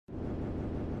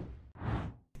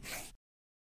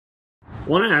I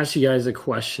want to ask you guys a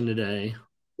question today.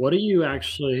 What are you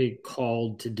actually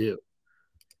called to do?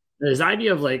 This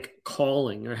idea of like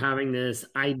calling or having this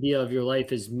idea of your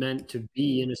life is meant to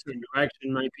be in a certain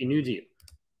direction might be new to you.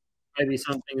 Might be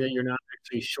something that you're not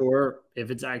actually sure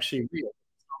if it's actually real,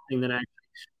 something that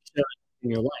actually shows in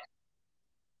your life.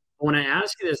 When I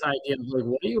ask you this idea of like,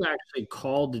 what are you actually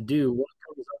called to do? What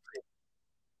comes up?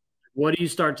 What do you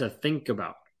start to think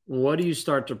about? What do you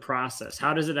start to process?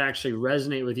 How does it actually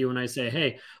resonate with you when I say,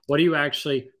 hey, what are you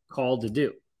actually called to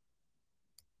do?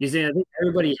 You see, I think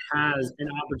everybody has an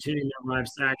opportunity in their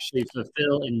lives to actually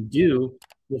fulfill and do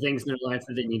the things in their life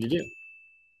that they need to do.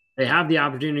 They have the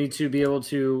opportunity to be able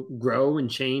to grow and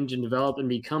change and develop and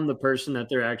become the person that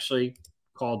they're actually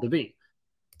called to be.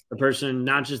 The person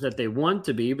not just that they want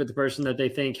to be, but the person that they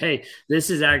think, hey, this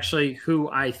is actually who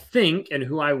I think and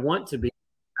who I want to be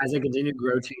as I continue to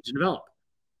grow, change, and develop.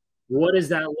 What does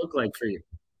that look like for you?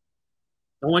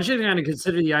 I want you to kind of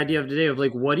consider the idea of today of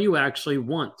like, what do you actually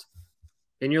want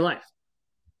in your life?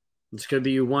 This could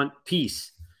be you want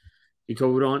peace. You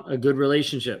could want a good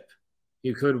relationship.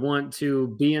 You could want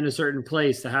to be in a certain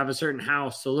place, to have a certain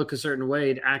house, to look a certain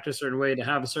way, to act a certain way, to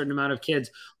have a certain amount of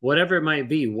kids, whatever it might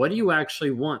be. What do you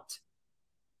actually want?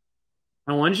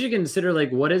 I want you to consider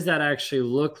like what does that actually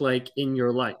look like in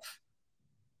your life?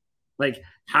 Like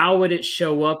how would it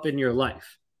show up in your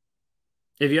life?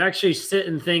 If you actually sit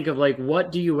and think of like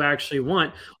what do you actually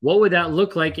want, what would that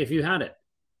look like if you had it?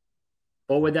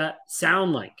 What would that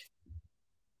sound like?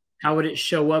 How would it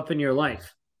show up in your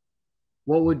life?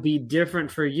 What would be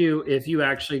different for you if you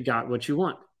actually got what you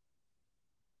want?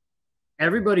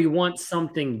 Everybody wants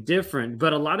something different,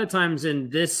 but a lot of times in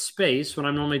this space, when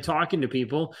I'm normally talking to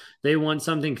people, they want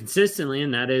something consistently,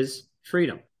 and that is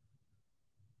freedom.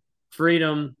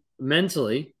 Freedom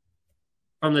mentally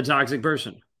from the toxic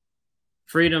person,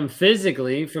 freedom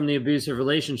physically from the abusive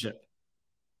relationship,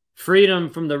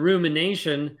 freedom from the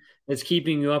rumination that's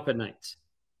keeping you up at night,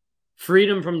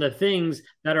 freedom from the things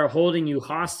that are holding you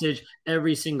hostage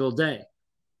every single day,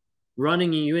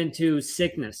 running you into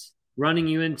sickness, running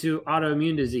you into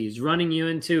autoimmune disease, running you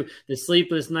into the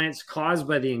sleepless nights caused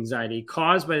by the anxiety,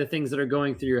 caused by the things that are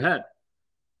going through your head.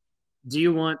 Do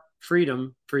you want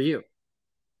freedom for you?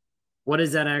 What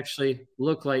does that actually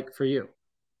look like for you?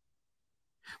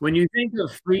 When you think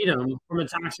of freedom from a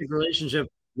toxic relationship,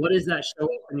 what does that show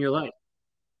up in your life?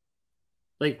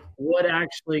 Like, what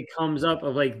actually comes up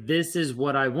of like, this is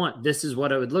what I want, this is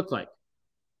what it would look like?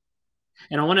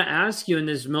 And I want to ask you in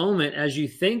this moment, as you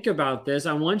think about this,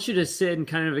 I want you to sit and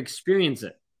kind of experience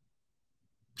it.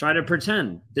 Try to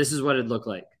pretend this is what it'd look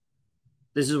like.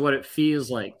 This is what it feels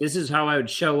like. This is how I would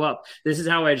show up. This is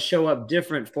how I'd show up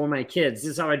different for my kids.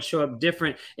 This is how I'd show up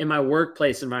different in my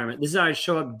workplace environment. This is how I'd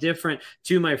show up different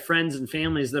to my friends and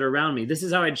families that are around me. This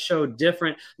is how I'd show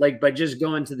different, like by just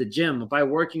going to the gym, by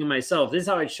working on myself. This is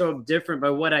how I'd show up different by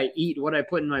what I eat, what I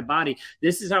put in my body.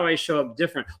 This is how I show up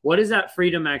different. What does that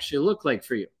freedom actually look like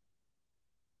for you?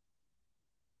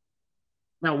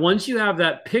 Now, once you have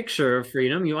that picture of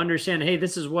freedom, you understand, hey,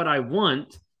 this is what I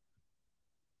want.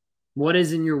 What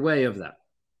is in your way of that?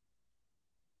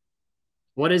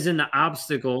 What is in the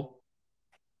obstacle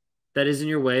that is in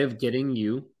your way of getting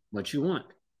you what you want?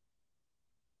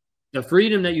 The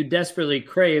freedom that you desperately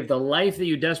crave, the life that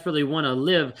you desperately want to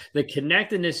live, the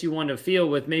connectedness you want to feel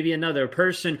with maybe another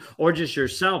person or just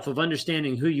yourself of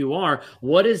understanding who you are.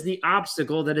 What is the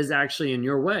obstacle that is actually in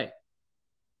your way?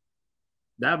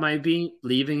 That might be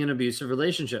leaving an abusive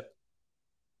relationship.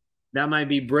 That might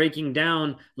be breaking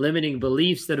down limiting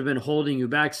beliefs that have been holding you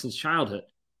back since childhood.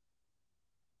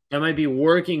 That might be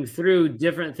working through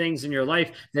different things in your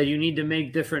life that you need to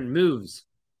make different moves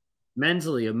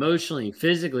mentally, emotionally,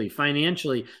 physically,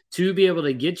 financially to be able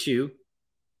to get you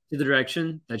to the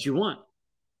direction that you want.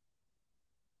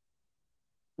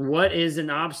 What is an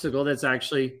obstacle that's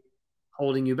actually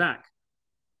holding you back?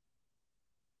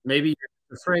 Maybe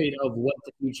you're afraid of what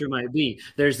the future might be.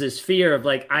 There's this fear of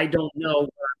like, I don't know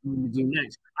what I'm going to do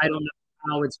next. I don't know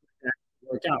how it's going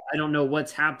to work out. I don't know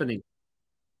what's happening.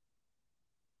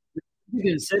 You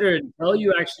consider it until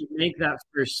you actually make that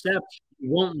first step, you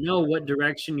won't know what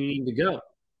direction you need to go.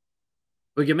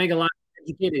 We can make a lot of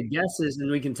educated guesses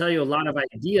and we can tell you a lot of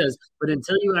ideas, but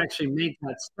until you actually make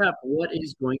that step, what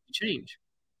is going to change?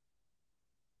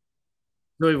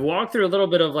 So we've walked through a little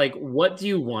bit of like, what do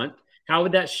you want? How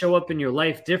would that show up in your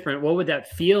life different? What would that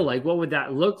feel like? What would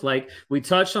that look like? We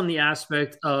touched on the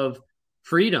aspect of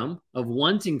freedom, of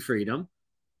wanting freedom,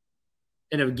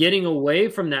 and of getting away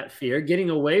from that fear, getting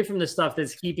away from the stuff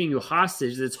that's keeping you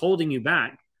hostage, that's holding you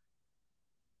back.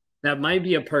 That might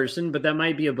be a person, but that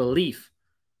might be a belief.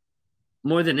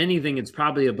 More than anything, it's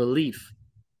probably a belief.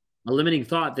 a limiting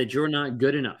thought that you're not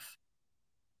good enough,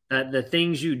 that the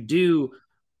things you do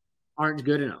aren't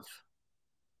good enough.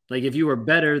 Like if you were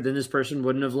better, then this person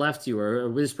wouldn't have left you, or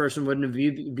this person wouldn't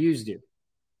have abused you.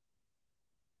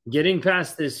 Getting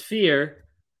past this fear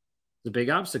is a big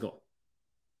obstacle.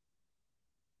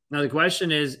 Now, the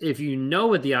question is, if you know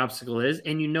what the obstacle is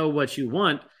and you know what you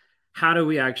want, how do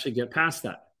we actually get past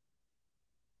that?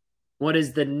 What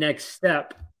is the next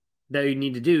step that you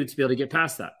need to do to be able to get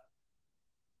past that?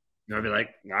 You'll be like,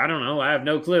 I don't know. I have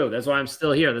no clue. That's why I'm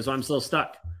still here. That's why I'm still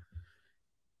stuck.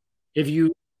 If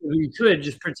you could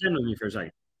just pretend with me for a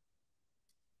second.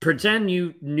 Pretend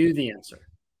you knew the answer.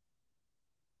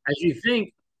 As you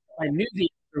think, I knew the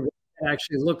answer, what would it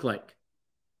actually look like?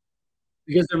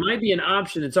 Because there might be an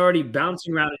option that's already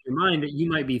bouncing around in your mind that you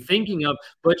might be thinking of,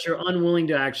 but you're unwilling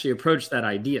to actually approach that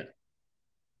idea.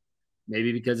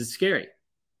 Maybe because it's scary.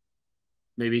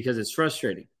 Maybe because it's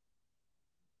frustrating.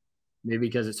 Maybe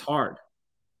because it's hard.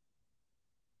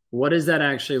 What does that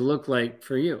actually look like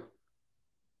for you?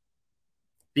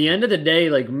 The end of the day,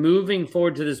 like moving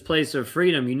forward to this place of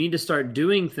freedom, you need to start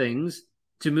doing things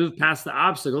to move past the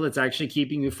obstacle that's actually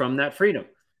keeping you from that freedom.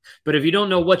 But if you don't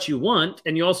know what you want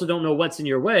and you also don't know what's in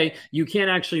your way, you can't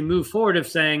actually move forward of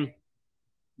saying,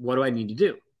 what do I need to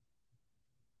do?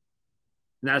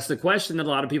 And that's the question that a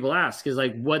lot of people ask is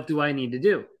like, what do I need to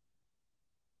do?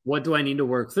 What do I need to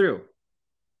work through?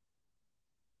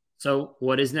 So,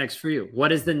 what is next for you?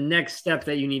 What is the next step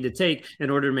that you need to take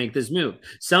in order to make this move?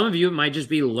 Some of you, it might just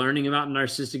be learning about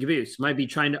narcissistic abuse, it might be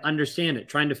trying to understand it,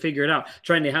 trying to figure it out,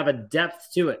 trying to have a depth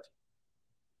to it.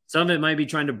 Some of it might be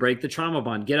trying to break the trauma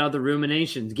bond, get out of the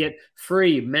ruminations, get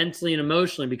free mentally and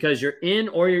emotionally because you're in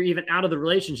or you're even out of the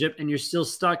relationship and you're still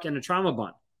stuck in a trauma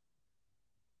bond.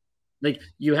 Like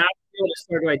you have to be able to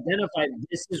start to identify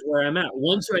this is where I'm at.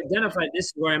 Once you identify this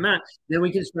is where I'm at, then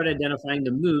we can start identifying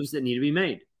the moves that need to be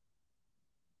made.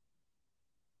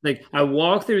 Like I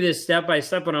walk through this step by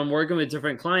step when I'm working with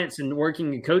different clients and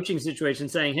working in coaching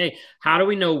situations saying, hey, how do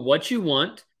we know what you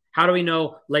want? How do we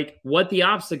know like what the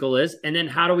obstacle is? And then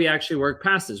how do we actually work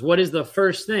past this? What is the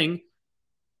first thing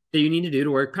that you need to do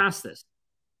to work past this?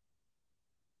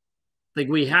 Like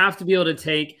we have to be able to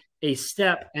take a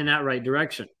step in that right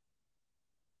direction.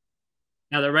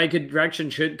 Now, the right direction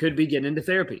could be getting into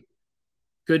therapy,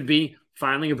 could be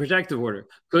filing a protective order,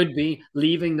 could be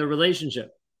leaving the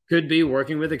relationship, could be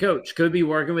working with a coach, could be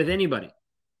working with anybody,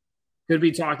 could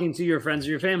be talking to your friends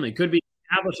or your family, could be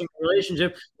establishing a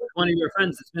relationship with one of your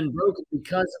friends that's been broken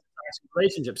because of a toxic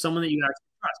relationship, someone that you actually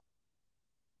trust,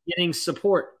 getting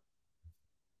support.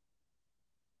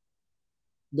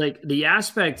 Like the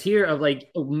aspect here of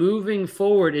like moving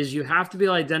forward is you have to be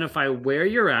able to identify where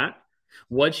you're at,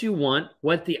 what you want,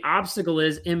 what the obstacle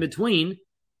is in between,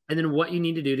 and then what you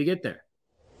need to do to get there.